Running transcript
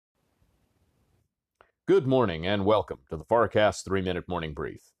Good morning and welcome to the FarrCast 3-Minute Morning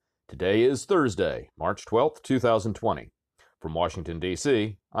Brief. Today is Thursday, March 12th, 2020. From Washington,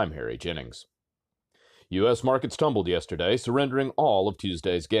 D.C., I'm Harry Jennings. U.S. markets tumbled yesterday, surrendering all of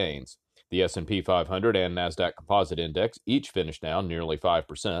Tuesday's gains. The S&P 500 and NASDAQ Composite Index each finished down nearly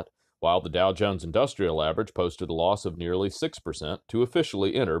 5%, while the Dow Jones Industrial Average posted a loss of nearly 6% to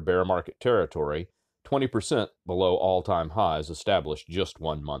officially enter bear market territory, 20% below all-time highs established just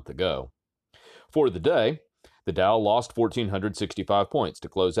 1 month ago. For the day, the Dow lost 1,465 points to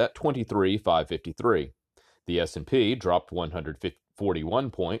close at 23,553. The S&P dropped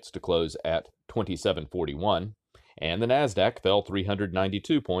 141 points to close at 2741, and the NASDAQ fell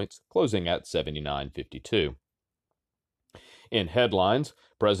 392 points, closing at 7952. In headlines,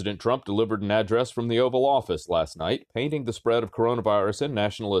 President Trump delivered an address from the Oval Office last night, painting the spread of coronavirus in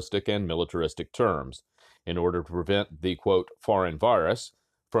nationalistic and militaristic terms. In order to prevent the, quote, foreign virus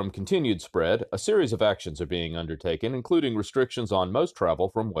from continued spread, a series of actions are being undertaken, including restrictions on most travel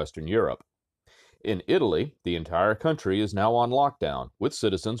from Western Europe. In Italy, the entire country is now on lockdown, with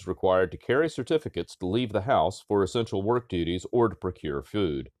citizens required to carry certificates to leave the house for essential work duties or to procure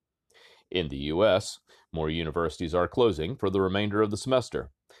food. In the U.S., more universities are closing for the remainder of the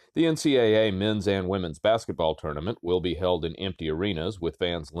semester. The NCAA men's and women's basketball tournament will be held in empty arenas with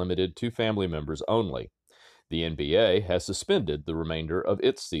fans limited to family members only. The NBA has suspended the remainder of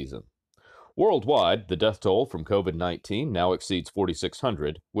its season. Worldwide, the death toll from COVID-19 now exceeds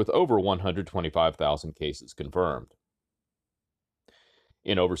 4,600, with over 125,000 cases confirmed.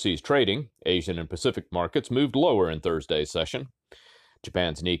 In overseas trading, Asian and Pacific markets moved lower in Thursday's session.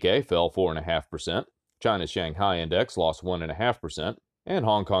 Japan's Nikkei fell 4.5%, China's Shanghai Index lost 1.5%, and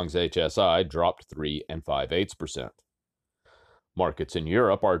Hong Kong's HSI dropped 3.58%. Markets in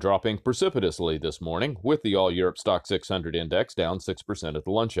Europe are dropping precipitously this morning, with the All-Europe Stock 600 Index down 6% at the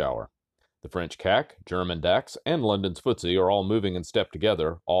lunch hour. The French CAC, German DAX, and London's FTSE are all moving in step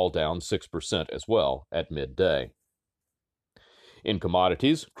together, all down 6% as well at midday. In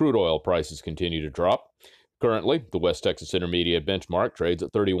commodities, crude oil prices continue to drop. Currently, the West Texas Intermediate benchmark trades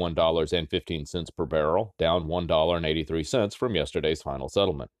at $31.15 per barrel, down $1.83 from yesterday's final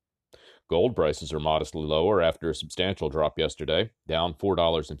settlement. Gold prices are modestly lower after a substantial drop yesterday, down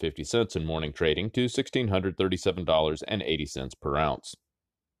 $4.50 in morning trading to $1,637.80 per ounce.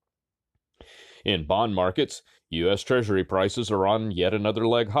 In bond markets, U.S. Treasury prices are on yet another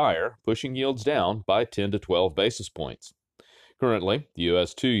leg higher, pushing yields down by 10 to 12 basis points. Currently, the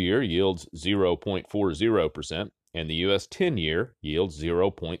U.S. 2-year yields 0.40%, and the U.S. 10-year yields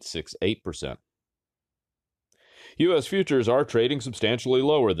 0.68%. U.S. futures are trading substantially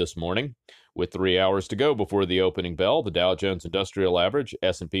lower this morning. With 3 hours to go before the opening bell, the Dow Jones Industrial Average,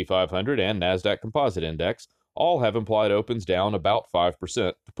 S&P 500, and NASDAQ Composite Index all have implied opens down about 5%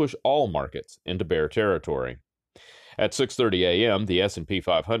 to push all markets into bear territory. At 6:30 a.m., the S&P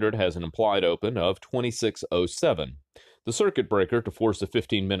 500 has an implied open of 2607. The circuit breaker to force a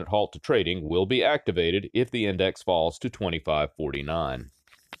 15-minute halt to trading will be activated if the index falls to 2549.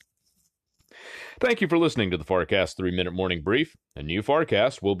 Thank you for listening to the FarrCast 3-Minute Morning Brief. A new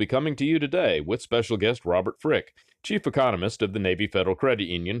FarrCast will be coming to you today with special guest Robert Frick, Chief Economist of the Navy Federal Credit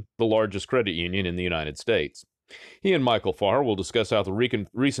Union, the largest credit union in the United States. He and Michael Farr will discuss how the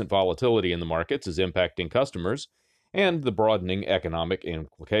recent volatility in the markets is impacting customers and the broadening economic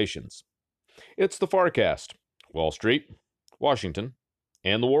implications. It's the FarrCast, Wall Street, Washington,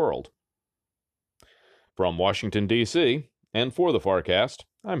 and the world. From Washington, D.C., and for the FarrCast,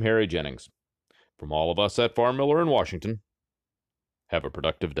 I'm Harry Jennings. From all of us at Farr Miller in Washington, have a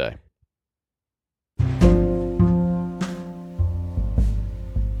productive day.